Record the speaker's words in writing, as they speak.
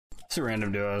It's a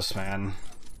random duos, man.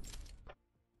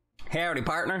 Howdy,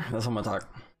 partner. That's what I'm gonna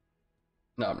talk.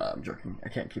 No, I'm not. I'm joking. I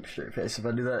can't keep a straight face if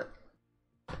I do that.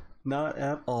 Not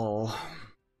at all.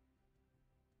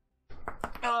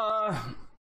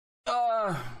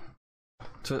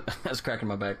 So, that's cracking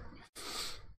my back.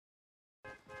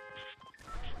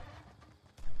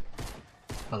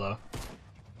 Hello?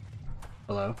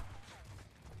 Hello?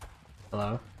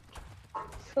 Hello?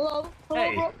 Hello?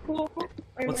 Hey. Hello?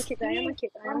 I'm a kid.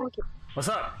 What's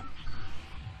up?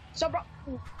 So, bro.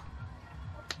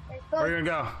 Where you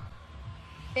gonna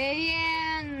go?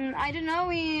 And I don't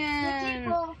know,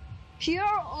 in here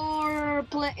or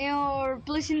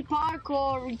Pleasant Park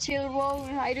or Retail Road.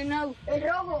 I don't know.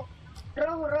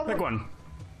 Rojo. Pick one.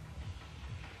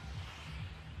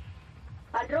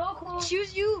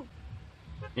 Choose you.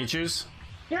 You choose?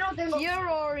 Here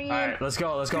or in. Alright, let's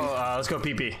go. Let's go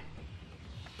PP.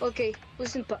 Okay,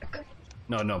 Pleasant Park.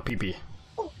 No, PP.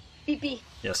 Oh, PP.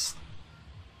 Yes.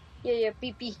 Yeah,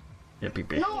 PP. Yeah,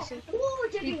 PP. No,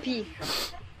 PP.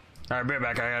 Alright, be right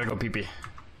back. I gotta go PP.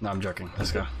 No, I'm joking.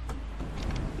 Let's go.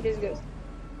 Let's go.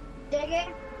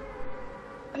 Llegué.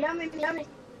 Mírame.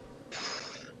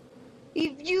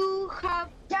 If you have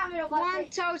Ya me lo pasé.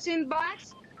 1,000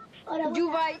 bucks, you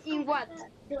buy in what?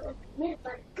 If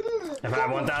I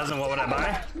have 1,000, what would I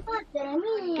buy?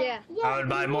 Yeah. I would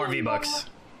buy more V-Bucks.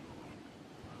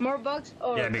 More bucks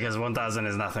or? Yeah, because 1,000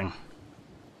 is nothing.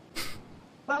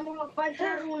 Vamos a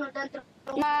pasar uno dentro.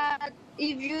 But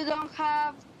if you don't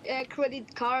have a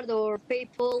credit card or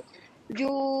PayPal,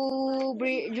 you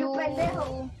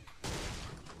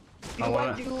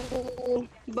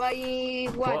buy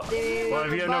what? Well,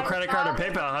 if you have no credit card or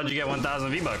PayPal, how'd you get 1,000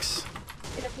 V-Bucks?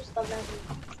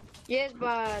 Yes,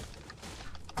 but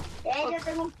Yo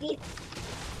tengo un kit.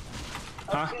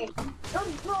 Huh? Okay. No,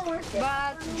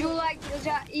 but you like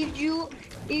if you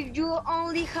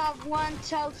only have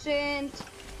 1,000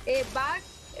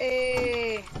 bucks,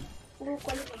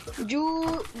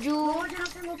 you yo no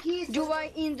tengo kit. you buy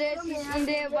in the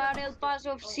battle pass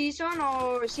of season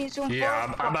or season 4?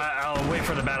 Yeah, I'll wait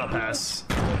for the battle pass.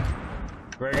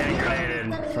 We're getting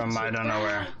grenaded from I don't know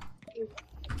where.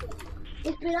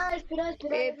 Espera.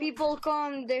 People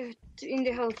come in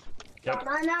the house. Yep.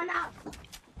 No.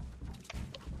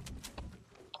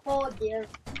 Joder.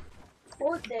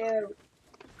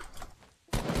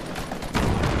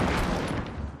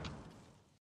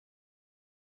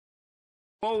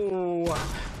 Whoa!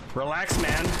 Relax,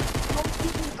 man.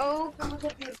 Oh,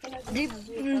 do you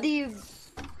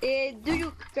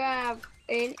have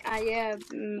a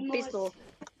pistol?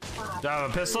 Do I have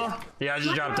a pistol? Yeah, I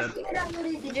just dropped it.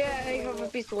 Yeah, I have a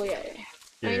pistol. Yeah.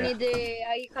 Yeah.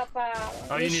 I have a.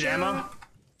 Oh, you need ammo?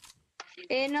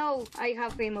 No, I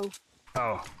have ammo.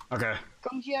 Oh, okay.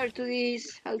 Come here to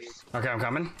this house. Okay, I'm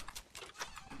coming.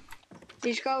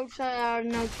 These houses are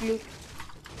not loot.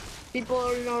 People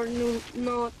are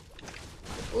not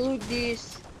loot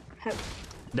this house.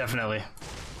 Definitely.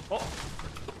 Oh,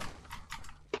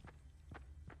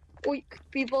 Oi,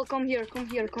 people come here.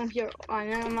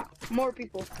 And more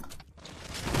people.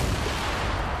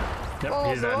 yep, Oh,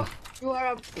 he's bro, dead. you are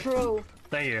a pro.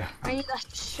 Thank you. I need a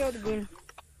shotgun.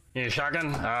 You need a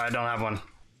shotgun? I don't have one.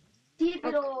 Sí,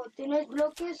 pero ¿tienes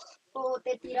bloques o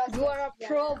te tiras? You are a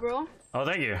pro, bro. Oh,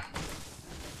 thank you.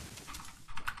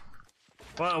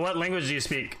 Well, what language do you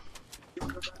speak?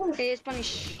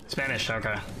 Spanish. Spanish,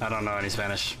 okay. I don't know any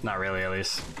Spanish. Not really, at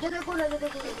least. Yo te juro.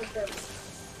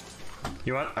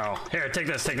 You want? Oh, here, take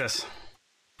this.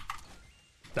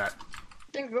 That.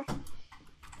 Thanks, bro.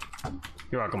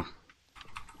 You're welcome.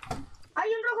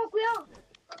 Hay un rojo, cuidado.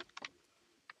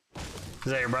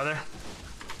 Is that your brother?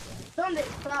 ¿Dónde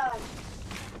está?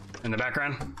 In the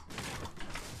background?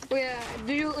 Do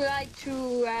you like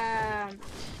to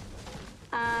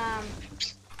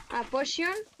a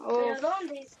potion ¿Pero of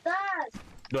dónde estás?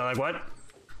 Do I like what?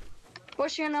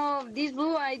 potion of this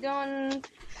blue? I don't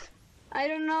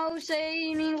know.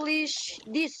 Say in English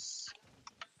this.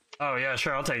 Oh, yeah,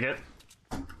 sure, I'll take it.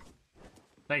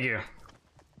 Thank you.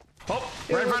 Oh,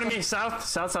 right in front of me. South.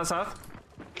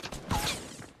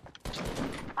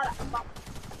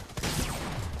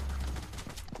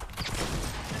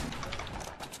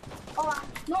 Hola.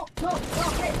 No.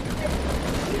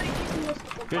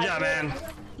 Good job, man.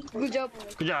 Good job.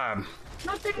 Good job.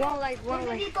 No tengo. One life.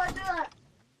 Necesito ayuda.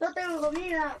 No tengo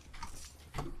comida.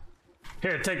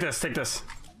 Here, take this.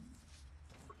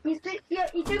 Y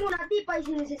tengo una tipa y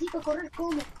si necesito correr,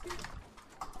 como.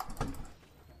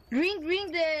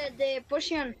 Drink the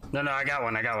potion. No, I got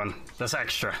one. That's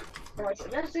extra. Ya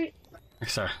estoy.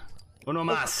 Extra. Uno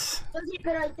más. Sí,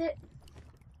 pero ahí te.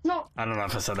 No. I don't know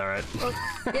if I said that right.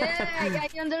 Yeah,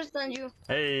 I understand you.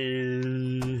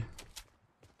 Hey.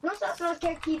 Nosotros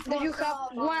qué equipo. Do you have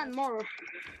one more?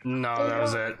 No, that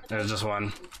was it. There was just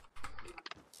one.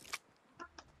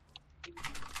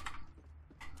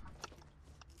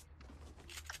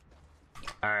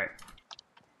 Alright.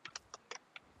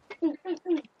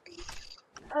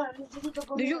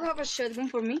 Do you have a shotgun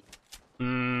for me?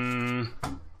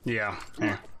 Yeah.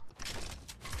 Here.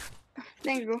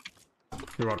 Thanks, bro.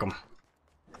 You're welcome.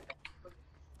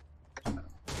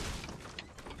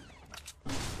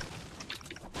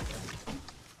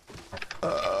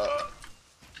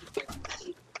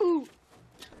 Ooh.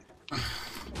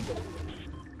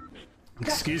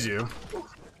 Excuse you.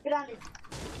 Grande.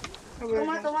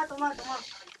 Toma.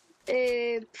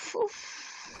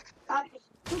 Ah,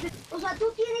 o sea,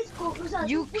 tú tienes... O sea,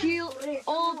 You tú puedes kill correr,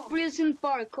 all no. prison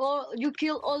park. You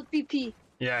kill all PP.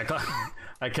 Yeah,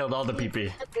 I killed all the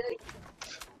PP.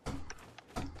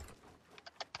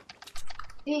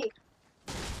 Sí.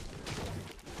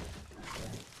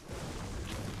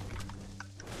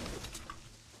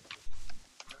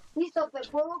 Listo, pues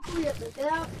fuego cubierto.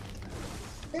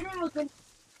 Tenemos que...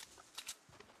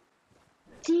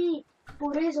 Sí,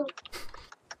 por eso.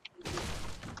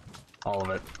 All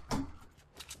of it.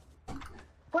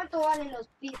 ¿Cuánto valen los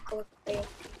picos?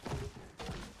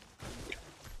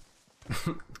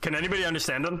 Can anybody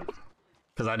understand them?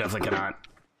 Because I definitely cannot.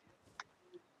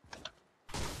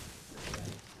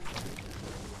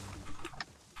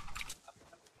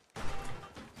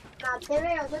 Ah, te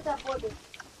veo, yo te apoyo.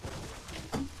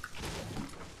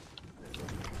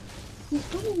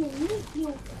 Estoy en el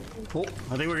medio. Oh,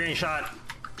 I think we're getting shot.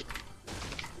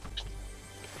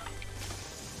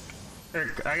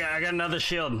 Here, I got another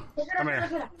shield. Come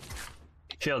here.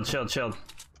 Espera. Shield.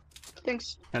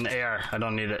 Thanks. And AR. I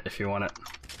don't need it if you want it.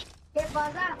 ¿Qué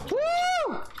pasa?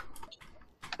 Woo!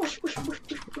 Ush, ush, ush,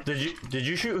 ush. Did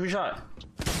you shoot? Who shot?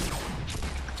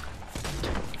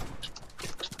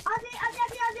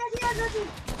 Así.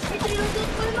 Entre los dos,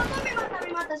 pues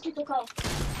me mata, estoy tocado.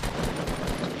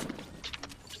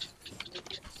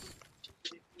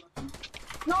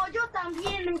 No, yo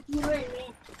también me tiré,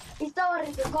 estaba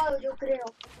retocado, yo creo.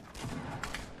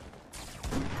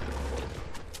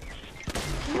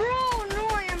 Bro, no,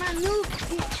 I am a noob.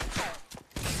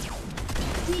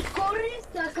 Si corres,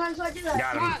 te alcanzo a ayudar.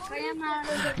 Got him. Fuck,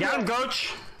 I Got him,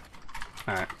 coach.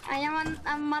 All right.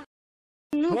 am a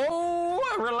noob. Whoa,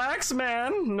 relax,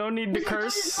 man. No need to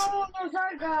curse. No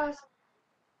salgas.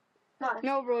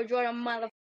 No, bro, you are a mother.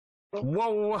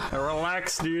 Whoa,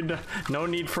 relax, dude. No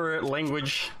need for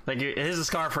language. Thank you. Here's a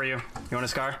scar for you. You want a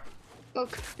scar?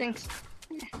 Okay, thanks.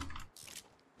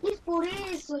 Es por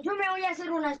eso, yo me voy a hacer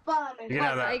una espada, You can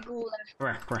have I that. go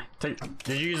Come here.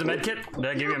 Did you use a med kit? Did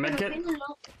I give you a med kit?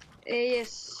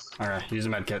 yes. Alright, use a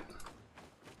med kit.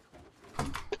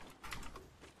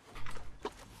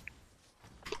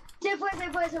 Se fue.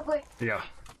 Here you go.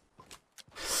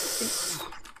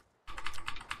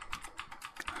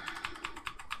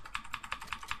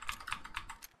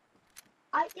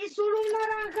 Ay, ¿es solo un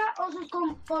naranja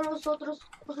o los otros,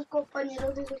 o sus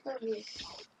compañeros de esos también?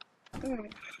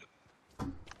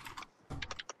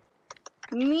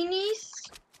 Minis.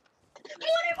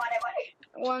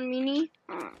 Muere. One mini.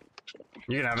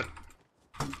 You can have it.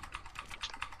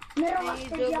 Me I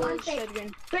robaste el double diamante.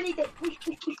 shotgun. Venite.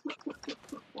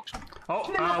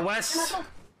 Oh, Wes.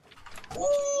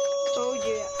 Oh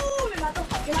yeah.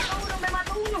 Me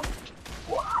mató uno.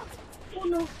 ¡Wow!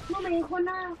 Uno, no me dejó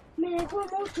nada, me dejó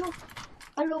mucho.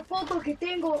 A lo poco que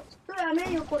tengo, estoy a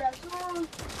medio corazón.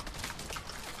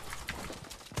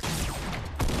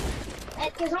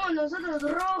 Es que somos nosotros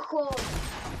rojos.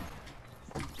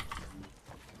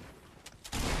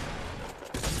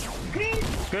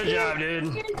 Good job,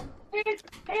 dude.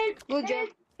 Good job.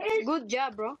 Good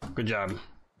job, bro. Good job.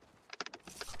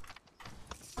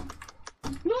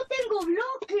 No tengo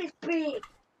bloques, pe.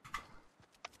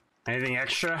 Anything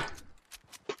extra?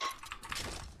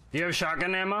 Do you have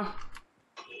shotgun ammo?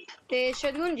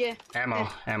 Shotgun, yeah. Ammo.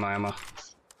 Ammo,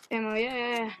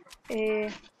 yeah.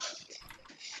 There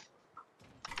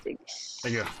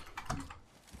you go.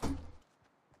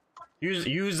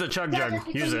 Use the chug jug.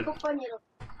 Use it.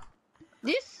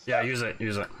 This? Yeah, use it.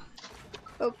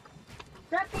 Oh,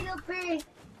 Rápido, pe.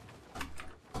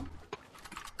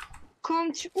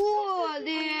 come to. Oh,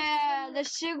 the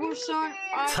Sigur son.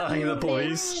 Telling the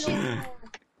police.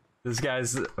 This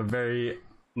guy's very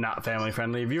not family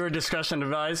friendly. Viewer discretion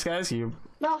advised, guys. Your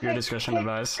discretion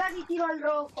advised. Casi tiro al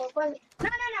rojo. Pues. No,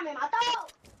 me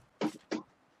mató.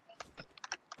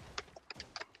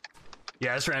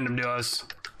 Yeah, it's random duos.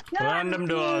 No, Random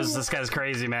duos. no. This guy's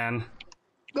crazy, man.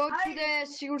 Go to the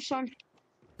secure zone.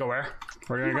 Go where?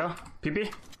 Where are you gonna go? PP?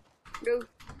 Go.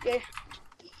 Yeah.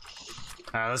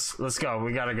 Let's go.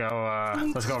 We gotta go.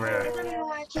 Let's go over here.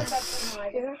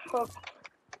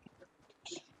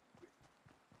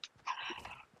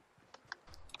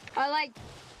 I like.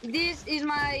 This is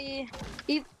my.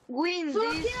 If win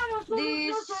this.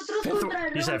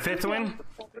 You said fifth win?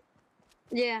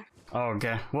 Yeah. Oh,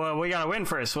 okay. Well, we gotta win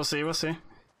first. We'll see. We'll see.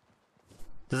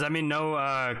 Does that mean no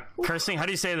cursing? How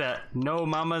do you say that? No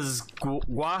mamas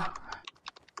gua?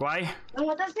 Guay?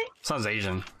 Sounds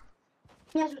Asian.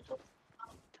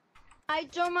 I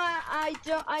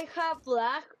have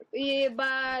lag,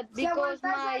 but because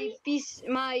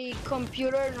my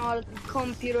computer not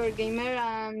computer gamer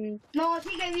and No,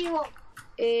 sigue vivo.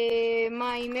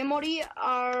 my memory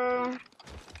are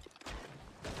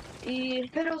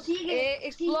Pero sigue.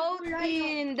 explode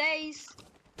in days.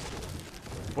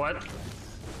 What?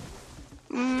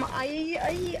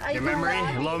 I Your memory?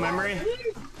 Low memory?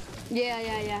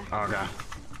 Yeah. Okay.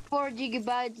 4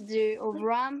 gigabytes of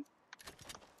RAM.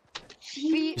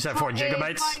 You said 4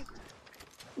 gigabytes?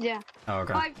 Yeah. Oh,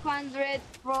 okay. 500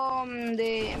 from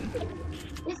the.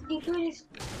 Es que tú eres.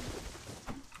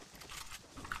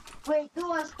 Güey, tú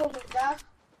vas con verdad.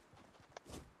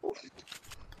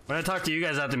 When I talk to you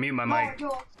guys, I have to mute my mic. Yo.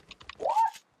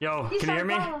 Yo, can you hear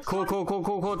me? Cool.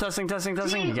 Testing. You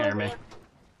can hear me.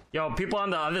 Yo, people on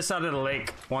the other side of the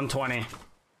lake. 120.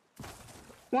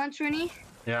 120?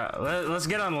 Yeah, let's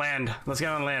get on land.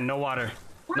 No water.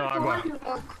 No agua. No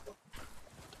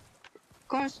agua.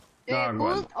 Or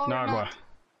No agua.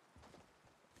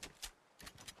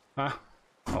 not? Huh?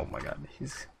 Oh my god.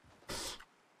 He's...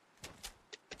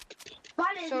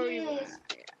 Vale, Sorry. 10.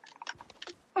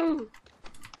 Oh.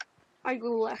 I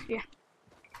go left, yeah.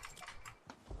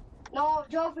 No,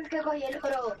 yo fui el que cogí el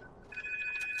oro.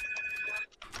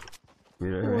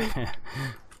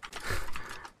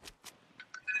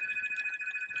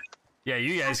 Yeah,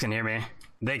 you guys can hear me.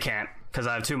 They can't, because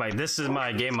I have 2 mic. This is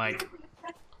my game mic.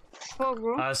 Oh,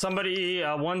 bro. Somebody,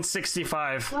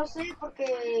 165. No sé,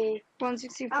 porque.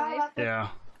 165. Yeah.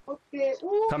 Porque.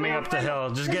 Coming up the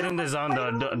hill. Just get in the zone,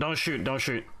 though. Don't shoot.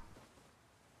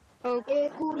 Okay.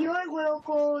 Cubrió el huevo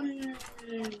con.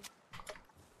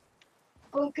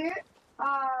 ¿Con qué?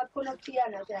 Con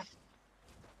obsidiana, o sea.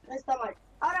 No está mal.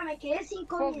 Ahora me quedé sin Oh,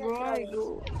 comida. bro, I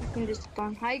go in the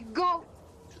spawn. I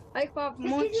have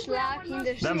much lag in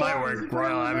the That spawn. might work.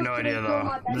 Royal, I have no idea,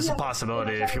 though. This is a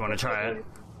possibility if you want to try it.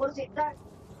 I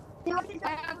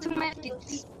have 2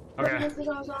 medkits. Okay.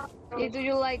 Do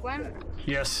you like one?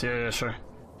 Yes, yeah, sure.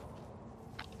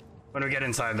 When we get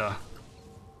inside, though.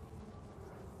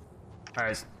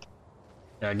 Alright.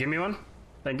 Yeah, give me one.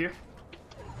 Thank you.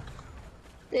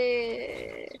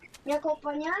 ¿Me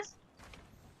acompañas?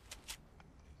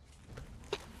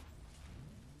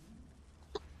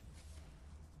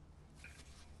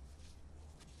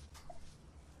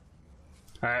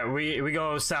 Alright, we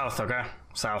go south, okay?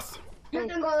 South. Yo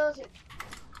tengo 12.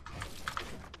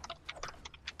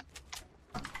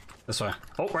 This way.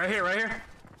 Oh, right here.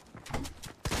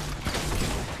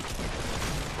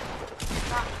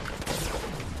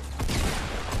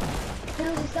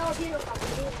 Pero si estaba bien,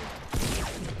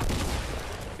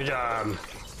 Good job.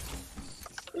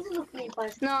 eso es lo que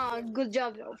pasa. No, good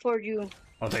job for you.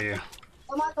 I'll take you.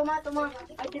 Toma.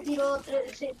 Ahí te tiro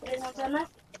 3 manzanas.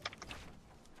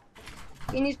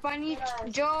 In Spanish,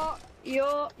 if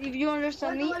you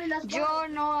understand me, yo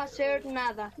no hacer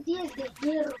nada. 10 de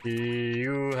hierro.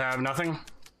 You have nothing?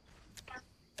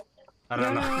 I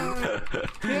don't know.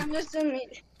 You understand me?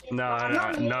 No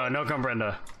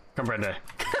comprendo. Comprende.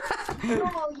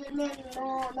 No.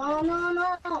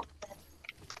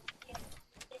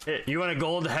 Hey, you want a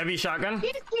gold heavy shotgun?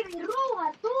 Es que me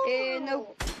roba todo.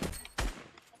 No.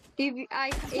 If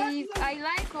I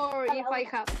like or if I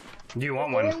have. Do you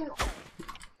want one?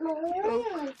 No.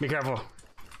 Be careful.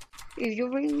 If you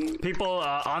bring me. People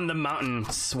on the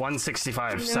mountains,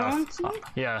 165 south.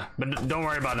 Yeah, but don't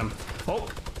worry about them. Oh,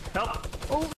 help!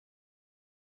 Oh.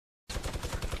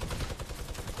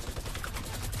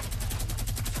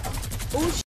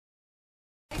 Oh.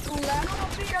 No,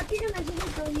 pero aquí yo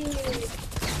necesito ir.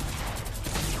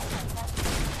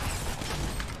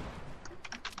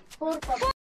 Porfa.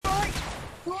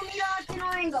 Tú mira que no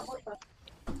venga, porfa.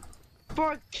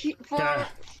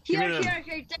 Here,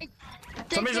 take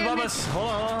Somebody's above us. Hold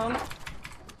on.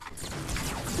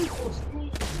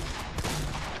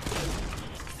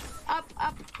 Up.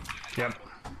 Yep.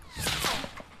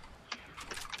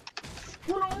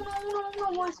 Uno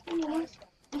más.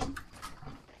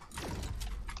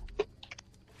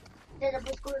 Ya,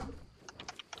 pues, corre.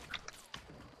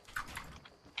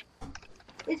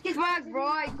 Fuck, bro,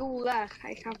 I go lag.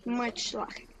 I have much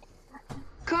lag.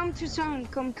 Come to zone.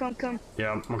 Come.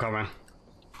 Yeah, I'm coming.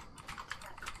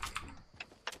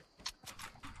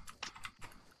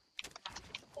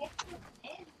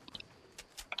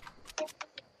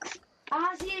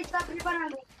 Ah, sí, está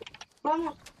preparando.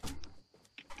 Vamos.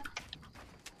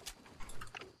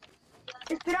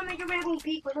 Espérame, yo me hago un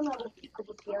pico, yo me hago un pico,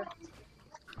 porque ahora.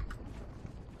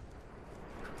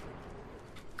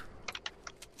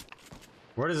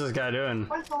 What is this guy doing?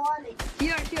 ¿Cuánto vale?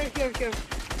 Here.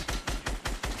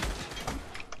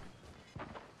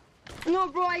 No,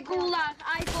 bro, I go lag,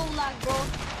 bro.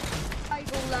 I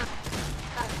go lag.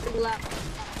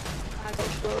 I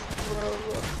go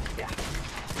bro. Yeah.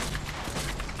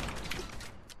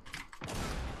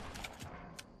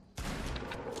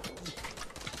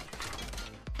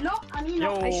 No, a mí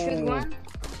no. Yo. I shoot one.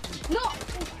 No.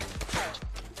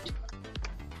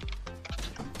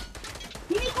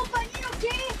 ¿Y mi compañero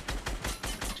qué?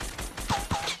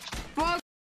 Fuck.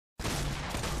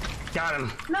 Got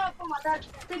him. No, puedo matar.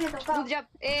 Estoy bien tocado. Good job.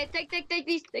 Take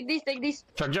this.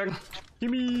 Chug.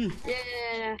 Gimme.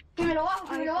 Yeah. Que me lo bajo,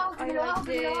 que me lo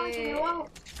bajo.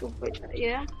 Stupid.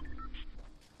 Yeah.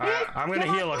 Alright, I'm gonna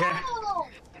heal, okay?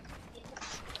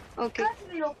 Okay. Casi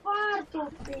me lo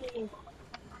parto, pe.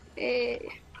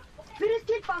 Pero es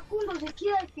que el Facundo se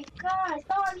quiere picar.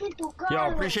 Estaba bien tocado. Yo,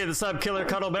 appreciate the sub, Killer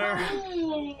Cuddle Bear.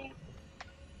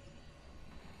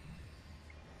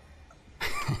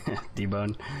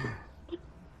 Debone.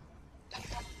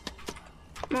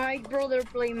 My brother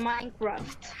play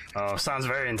Minecraft. Oh, sounds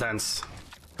very intense.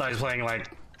 Thought he was playing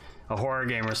like a horror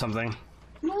game or something.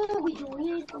 No, voy a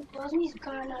llover con todas mis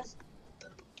ganas.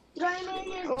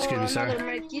 Tráeme Excuse me, sir. Another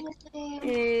medkit.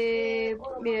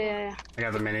 Yeah. I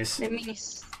got the minis. The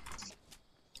minis.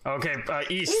 Okay,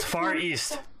 east, far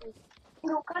east.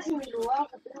 Pero casi me lo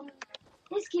bajo, pero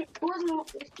es que vos no,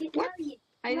 es que nadie.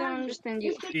 I don't understand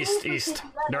you. East,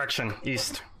 direction,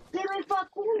 east. Pero el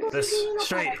Facundo This, se vino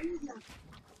straight. para la isla.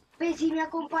 Pues si me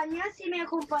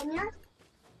acompañas,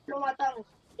 lo matamos.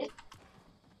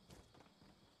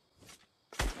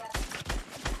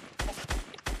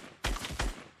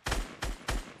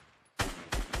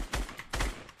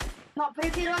 No,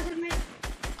 prefiero hacerme...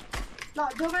 No,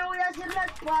 yo me voy a hacer la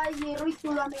espada de hierro y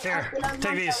tú la me Here, haces las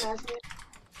take these. manzanas.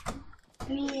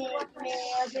 Me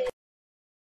hace...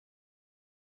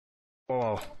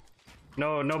 Whoa.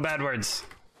 No bad words,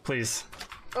 please.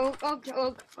 Oh.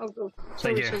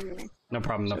 Thank you. Sorry, man. No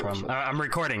problem. I'm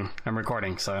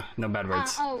recording, so no bad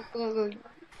words. Go.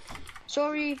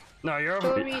 Sorry. No, you're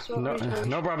Sorry.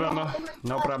 No problema.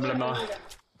 No problema.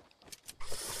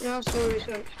 No,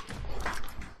 sorry.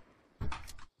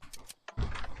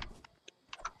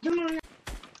 Yo me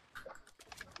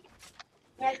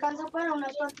alcanza para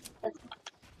unas cuantas.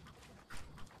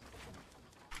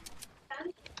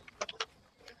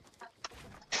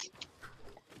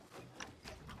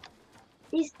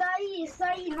 Está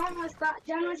ahí, no está,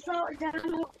 ya no está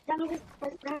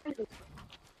esperando.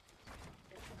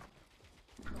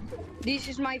 This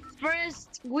is my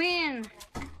first win.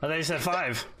 I thought you said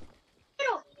 5.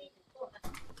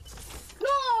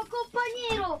 No,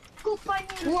 compañero.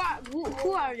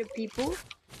 Who are the people?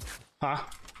 Huh?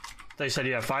 They said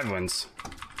you have 5 wins.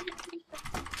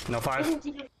 No 5?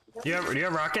 Do you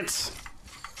have rockets?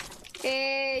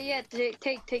 Yeah,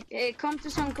 take. Come to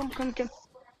some, come.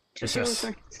 Yes.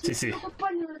 Sí.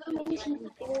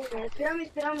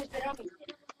 Espérame.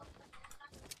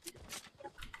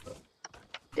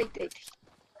 Take.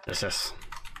 Yes.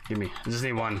 Give me. I just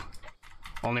need 1.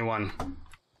 Only 1.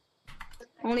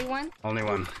 Only one? Only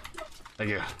 1. Thank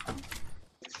you.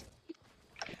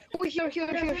 Oh, here.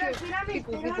 People.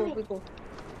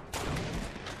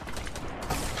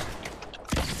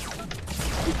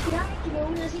 Espérame que me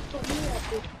voy a hacer comida,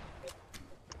 pues.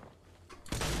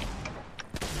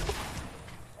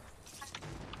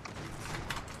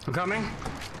 I'm coming.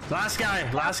 Last guy.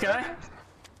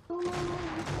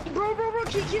 Bro,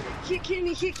 kill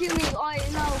me. Oh,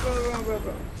 no,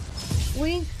 bro.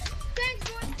 Win. Thanks,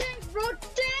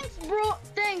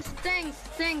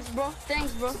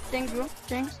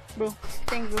 bro.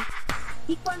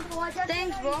 Y cuando vayas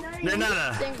Thanks, bro. De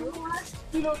nada.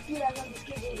 y lo tiras antes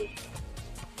que llegue.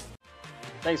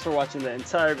 Thanks for watching the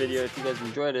entire video. If you guys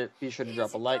enjoyed it, be sure to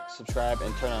drop a like, subscribe,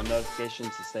 and turn on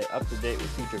notifications to stay up to date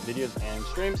with future videos and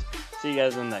streams. See you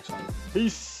guys in the next one.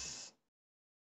 Peace!